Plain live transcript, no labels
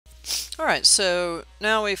All right, so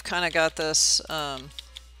now we've kind of got this.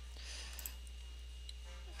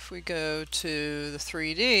 If we go to the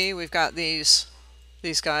 3D, we've got these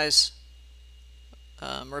guys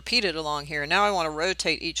repeated along here. Now I want to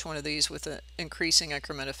rotate each one of these with an increasing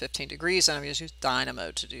increment of 15 degrees, and I'm going to use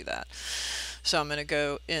Dynamo to do that. So I'm going to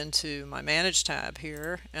go into my Manage tab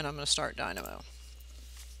here, and I'm going to start Dynamo.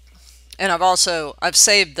 And I've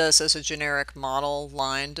saved this as a generic model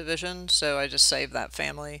line division, so I just saved that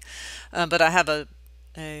family. But I have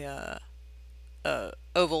a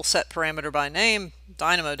oval set parameter by name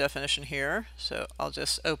Dynamo definition here, so I'll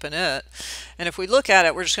just open it. And if we look at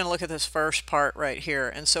it, we're just going to look at this first part right here.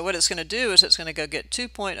 And so what it's going to do is it's going to go get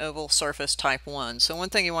 2-point oval surface type 1. So one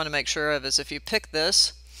thing you want to make sure of is if you pick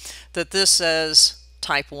this, that this says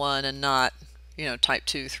type 1 and not type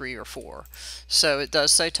 2, 3, or 4. So it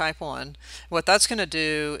does say type 1. What that's going to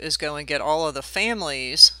do is go and get all of the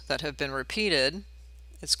families that have been repeated.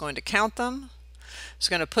 It's going to count them. It's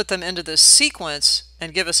going to put them into this sequence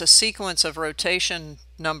and give us a sequence of rotation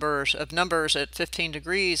numbers at 15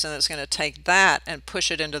 degrees, and it's going to take that and push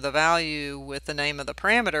it into the value with the name of the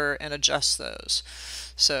parameter and adjust those.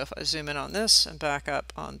 So if I zoom in on this and back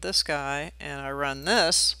up on this guy and I run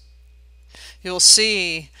this, you'll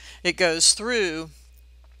see it goes through,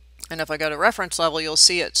 and if I go to reference level, you'll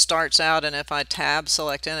see it starts out, and if I tab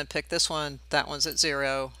select in and pick this one, that one's at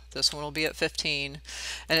 0, this one will be at 15,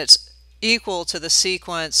 and it's equal to the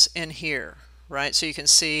sequence in here, right? So you can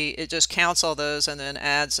see it just counts all those and then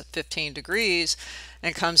adds 15 degrees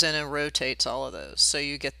and comes in and rotates all of those. So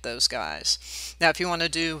you get those guys. Now if you want to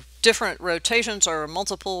do different rotations or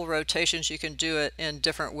multiple rotations, you can do it in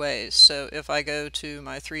different ways. So if I go to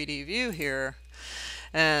my 3D view here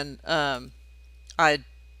and I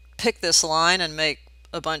pick this line and make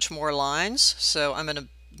a bunch more lines, so I'm going to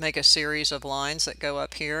make a series of lines that go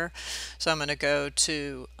up here. So I'm going to go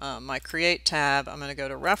to my Create tab, I'm going to go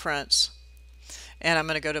to Reference, and I'm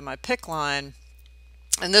going to go to my pick line,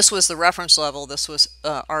 and this was the reference level. This was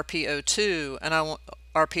RP02 and I want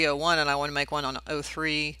RP01, and I want to make one on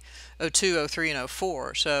 03, 02, 03, and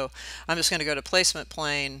 04. So I'm just going to go to Placement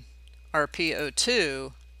Plane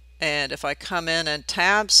RP02, and if I come in and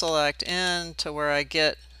tab select in to where I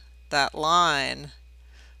get that line,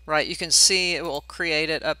 right, you can see it will create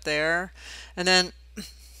it up there. And then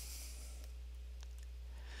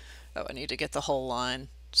oh, I need to get the whole line,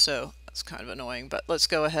 so that's kind of annoying, but let's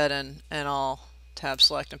go ahead and I'll tab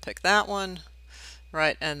select and pick that one,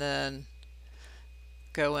 right, and then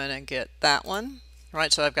go in and get that one,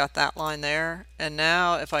 right, so I've got that line there. And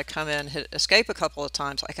now if I come in, hit escape a couple of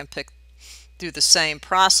times, I can do the same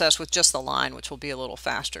process with just the line, which will be a little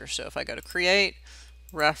faster. So if I go to Create,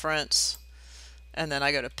 Reference, and then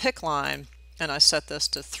I go to Pick Line, and I set this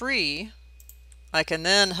to 3, I can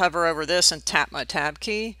then hover over this and tap my tab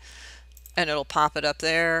key, and it'll pop it up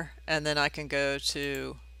there, and then I can go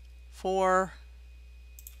to 4,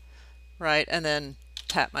 right, and then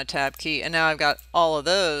tap my tab key, and now I've got all of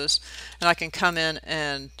those, and I can come in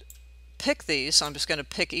and pick these. So I'm just going to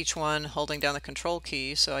pick each one holding down the control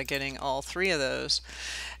key, so I'm getting all 3 of those,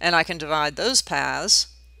 and I can divide those paths,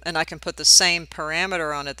 and I can put the same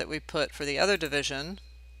parameter on it that we put for the other division,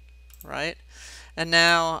 right, and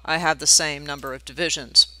now I have the same number of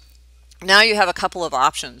divisions. Now you have a couple of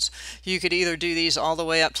options. You could either do these all the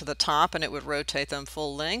way up to the top and it would rotate them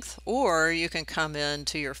full length, or you can come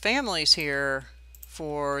into your families here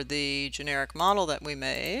for the generic model that we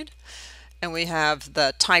made, and we have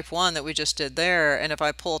the type 1 that we just did there, and if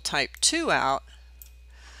I pull type 2 out,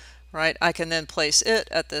 right, I can then place it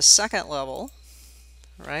at this second level,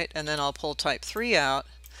 right, and then I'll pull type 3 out,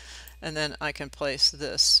 and then I can place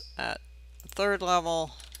this at the third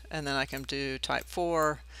level, and then I can do type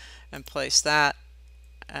 4 and place that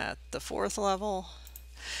at the 4th level,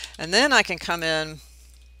 and then I can come in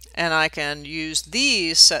and I can use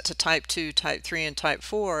these set to type 2, type 3, and type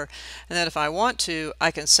 4, and then if I want to,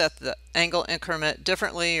 I can set the angle increment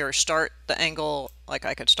differently, or start the angle, like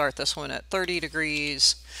I could start this one at 30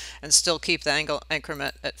 degrees and still keep the angle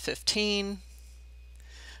increment at 15.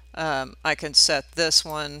 I can set this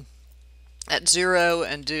one at 0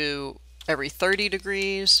 and do every 30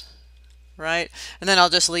 degrees, right? And then I'll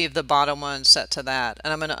just leave the bottom one set to that.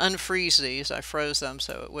 And I'm going to unfreeze these. I froze them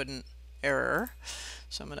so it wouldn't error.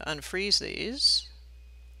 So I'm going to unfreeze these.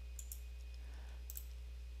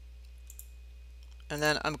 And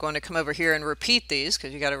then I'm going to come over here and repeat these,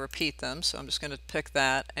 because you got to repeat them. So I'm just going to pick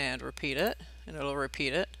that and repeat it, and it'll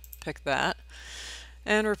repeat it. Pick that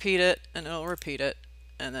and repeat it, and it'll repeat it.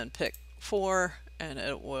 And then pick 4 and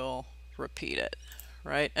it will repeat it,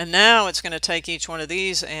 right? And now it's going to take each one of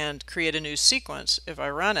these and create a new sequence. If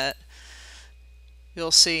I run it,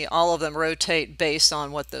 you'll see all of them rotate based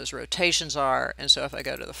on what those rotations are. And so if I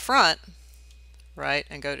go to the front, right,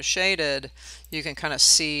 and go to shaded, you can kind of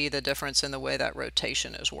see the difference in the way that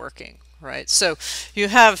rotation is working, right? So you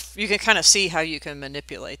can kind of see how you can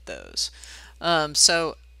manipulate those.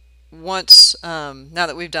 So once now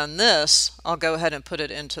that we've done this, I'll go ahead and put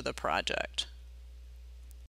it into the project.